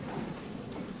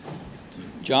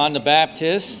John the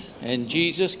Baptist and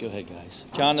Jesus, go ahead guys.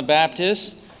 John the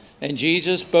Baptist and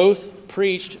Jesus both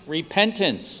preached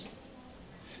repentance.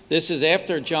 This is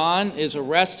after John is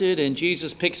arrested and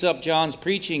Jesus picks up John's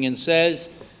preaching and says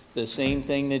the same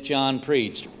thing that John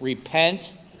preached.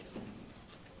 Repent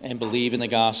and believe in the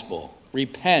gospel.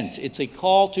 Repent. It's a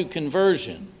call to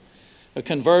conversion. A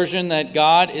conversion that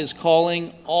God is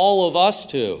calling all of us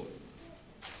to.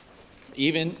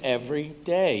 Even every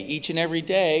day. Each and every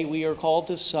day we are called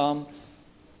to some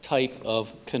type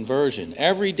of conversion.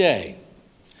 Every day.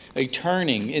 A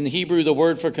turning. In Hebrew, the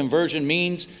word for conversion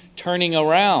means turning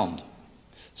around.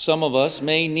 Some of us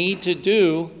may need to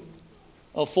do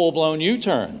a full-blown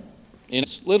U-turn. In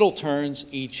little turns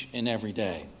each and every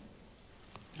day.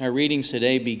 Our readings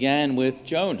today began with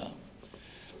Jonah.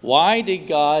 Why did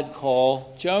God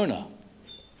call Jonah?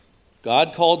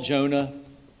 God called Jonah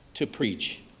to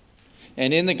preach.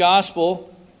 And in the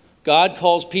gospel, God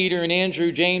calls Peter and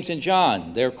Andrew, James and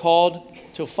John. They're called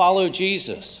to follow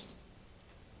Jesus.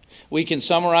 We can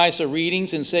summarize the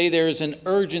readings and say there is an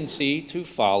urgency to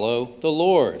follow the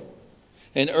Lord.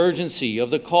 An urgency of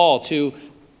the call to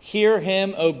hear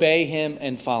him, obey him,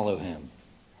 and follow him.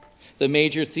 The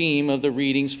major theme of the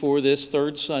readings for this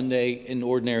third Sunday in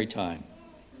ordinary time.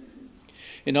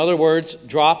 In other words,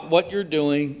 drop what you're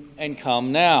doing and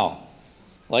come now.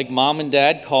 Like mom and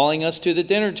dad calling us to the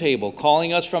dinner table,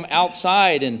 calling us from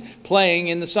outside and playing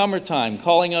in the summertime,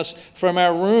 calling us from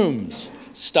our rooms.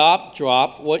 Stop,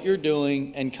 drop what you're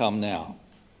doing, and come now.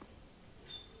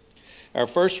 Our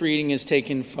first reading is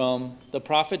taken from the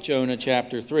prophet Jonah,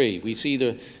 chapter 3. We see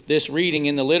this reading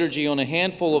in the liturgy on a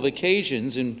handful of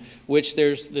occasions in which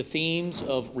there's the themes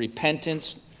of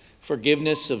repentance,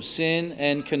 forgiveness of sin,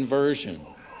 and conversion.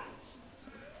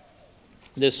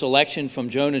 This selection from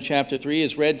Jonah chapter 3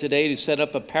 is read today to set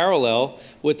up a parallel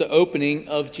with the opening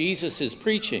of Jesus'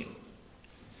 preaching.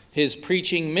 His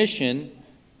preaching mission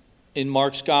in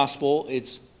Mark's Gospel,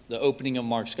 it's the opening of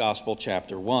Mark's Gospel,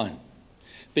 chapter 1.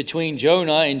 Between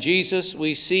Jonah and Jesus,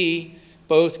 we see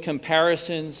both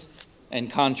comparisons and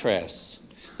contrasts.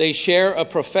 They share a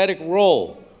prophetic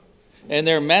role, and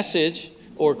their message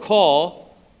or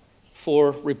call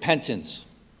for repentance.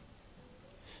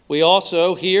 We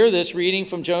also hear this reading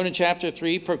from Jonah chapter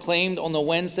 3 proclaimed on the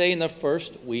Wednesday in the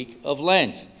first week of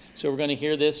Lent. So we're going to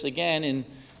hear this again in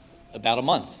about a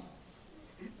month.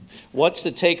 What's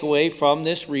the takeaway from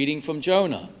this reading from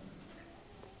Jonah?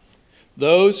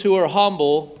 Those who are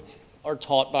humble are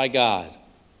taught by God.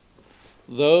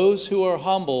 Those who are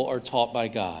humble are taught by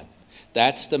God.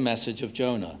 That's the message of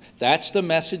Jonah. That's the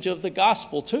message of the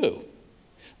gospel too.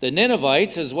 The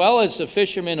Ninevites, as well as the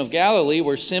fishermen of Galilee,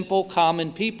 were simple,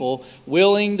 common people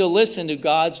willing to listen to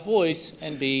God's voice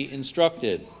and be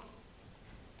instructed.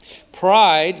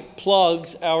 Pride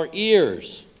plugs our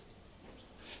ears.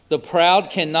 The proud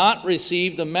cannot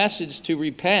receive the message to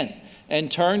repent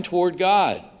and turn toward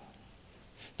God.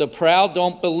 The proud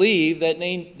don't believe that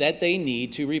they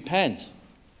need to repent.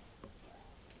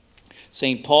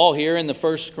 St. Paul here in the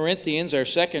 1 Corinthians, our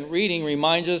second reading,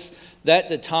 reminds us that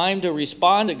the time to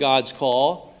respond to God's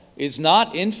call is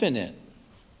not infinite.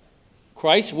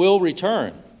 Christ will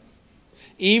return.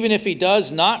 Even if he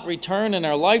does not return in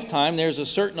our lifetime, there's a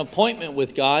certain appointment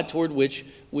with God toward which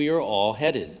we are all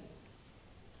headed.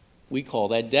 We call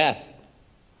that death.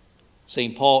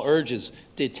 St. Paul urges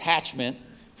detachment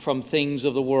from things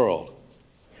of the world.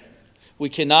 We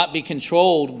cannot be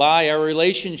controlled by our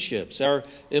relationships, our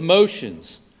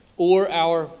emotions, or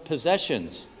our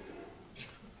possessions.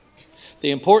 The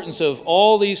importance of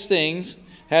all these things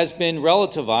has been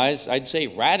relativized, I'd say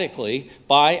radically,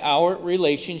 by our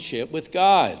relationship with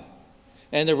God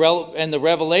and the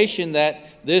revelation that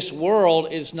this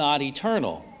world is not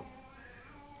eternal.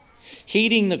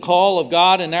 Heeding the call of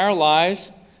God in our lives,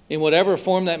 in whatever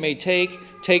form that may take,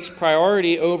 takes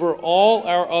priority over all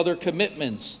our other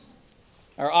commitments,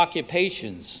 our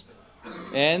occupations,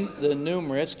 and the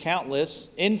numerous, countless,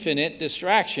 infinite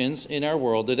distractions in our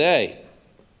world today.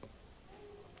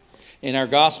 In our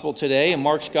gospel today, in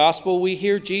Mark's gospel, we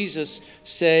hear Jesus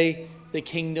say, the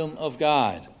kingdom of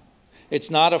God. It's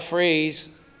not a phrase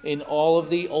in all of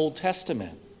the Old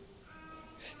Testament.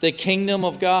 The kingdom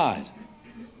of God.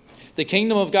 The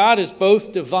kingdom of God is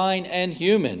both divine and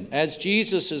human, as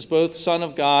Jesus is both Son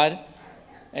of God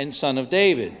and Son of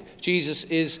David. Jesus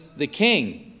is the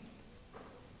king,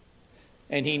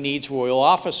 and he needs royal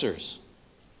officers.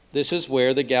 This is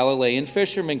where the Galilean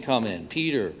fishermen come in,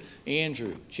 Peter,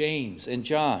 Andrew, James, and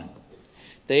John.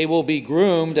 They will be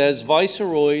groomed as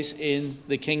viceroys in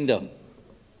the kingdom.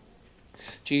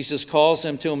 Jesus calls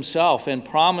them to himself and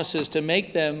promises to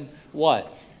make them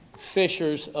what?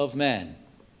 Fishers of men.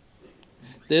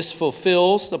 This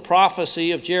fulfills the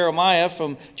prophecy of Jeremiah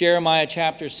from Jeremiah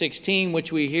chapter 16,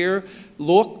 which we hear,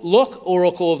 Look,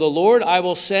 oracle of the Lord, I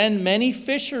will send many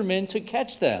fishermen to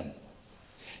catch them.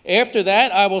 After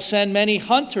that, I will send many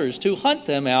hunters to hunt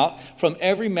them out from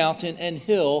every mountain and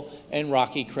hill and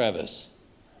rocky crevice.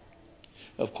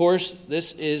 Of course,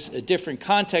 this is a different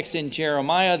context in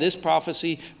Jeremiah. This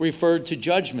prophecy referred to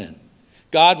judgment.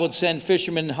 God would send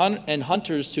fishermen and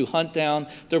hunters to hunt down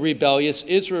the rebellious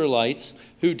Israelites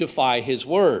who defy his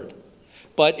word.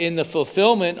 But in the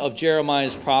fulfillment of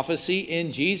Jeremiah's prophecy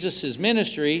in Jesus'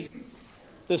 ministry,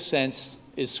 the sense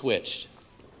is switched.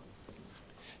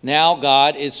 Now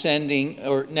God in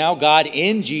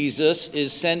Jesus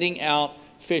is sending out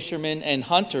fishermen and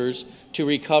hunters to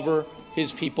recover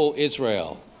his people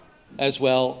Israel, as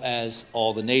well as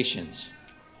all the nations.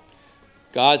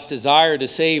 God's desire to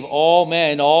save all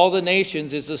men, all the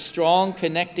nations, is a strong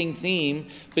connecting theme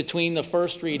between the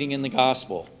first reading and the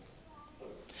gospel.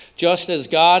 Just as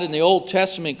God in the Old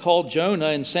Testament called Jonah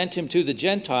and sent him to the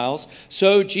Gentiles,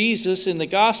 so Jesus in the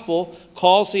gospel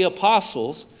calls the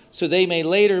apostles so they may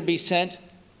later be sent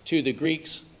to the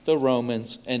Greeks, the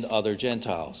Romans, and other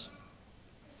Gentiles.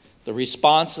 The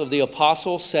response of the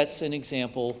apostles sets an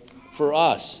example for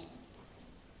us.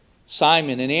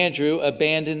 Simon and Andrew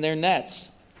abandoned their nets,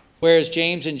 whereas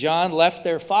James and John left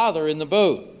their father in the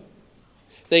boat.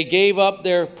 They gave up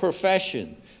their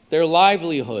profession, their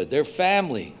livelihood, their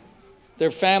family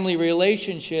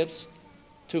relationships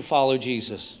to follow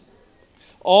Jesus.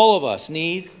 All of us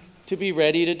need to be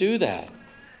ready to do that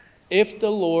if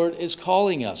the Lord is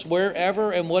calling us,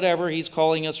 wherever and whatever he's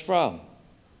calling us from.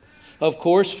 Of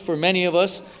course, for many of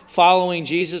us, following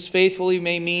Jesus faithfully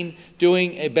may mean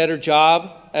doing a better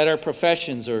job at our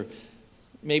professions, or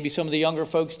maybe some of the younger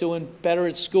folks doing better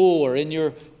at school or in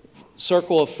your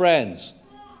circle of friends,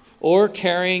 or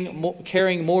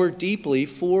caring more deeply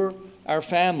for our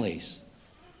families.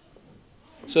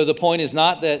 So the point is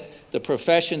not that the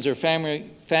professions or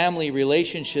family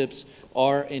relationships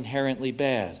are inherently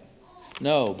bad.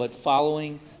 No, but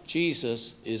following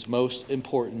Jesus is most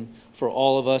important for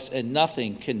all of us, and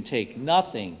nothing can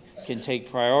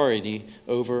take priority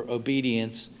over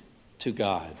obedience to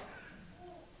God.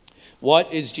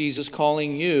 What is Jesus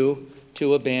calling you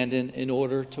to abandon in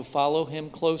order to follow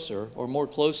him closer or more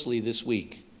closely this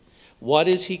week? What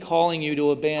is he calling you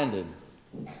to abandon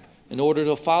in order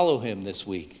to follow him this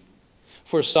week?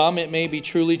 For some, it may be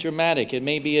truly dramatic. It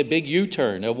may be a big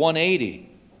U-turn, a 180.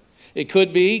 It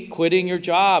could be quitting your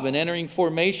job and entering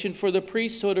formation for the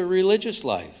priesthood or religious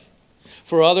life.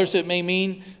 For others, it may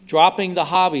mean dropping that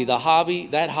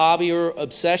hobby or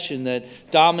obsession that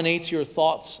dominates your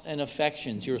thoughts and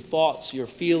affections, your thoughts, your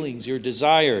feelings, your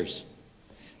desires,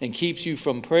 and keeps you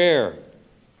from prayer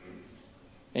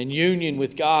and union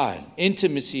with God,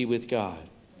 intimacy with God,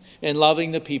 and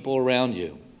loving the people around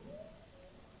you.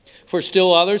 For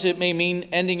still others, it may mean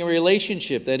ending a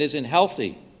relationship that isn't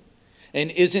healthy and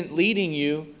isn't leading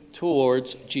you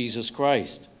towards Jesus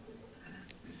Christ.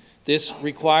 This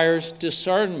requires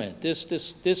discernment.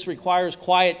 This requires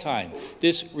quiet time.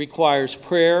 This requires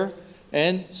prayer,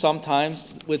 and sometimes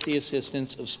with the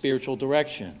assistance of spiritual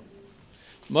direction.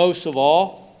 Most of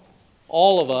all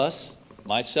of us,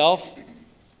 myself,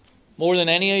 more than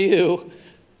any of you,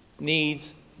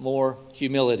 needs more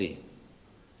humility.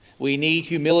 We need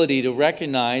humility to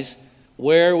recognize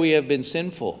where we have been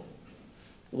sinful,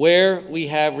 where we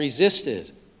have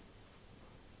resisted,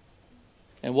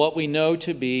 and what we know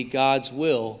to be God's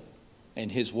will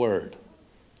and his word.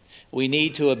 We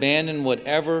need to abandon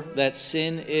whatever that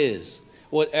sin is,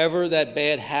 whatever that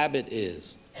bad habit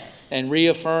is, and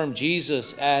reaffirm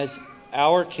Jesus as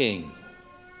our King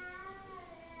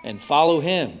and follow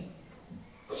him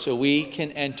so we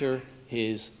can enter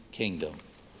his kingdom.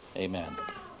 Amen.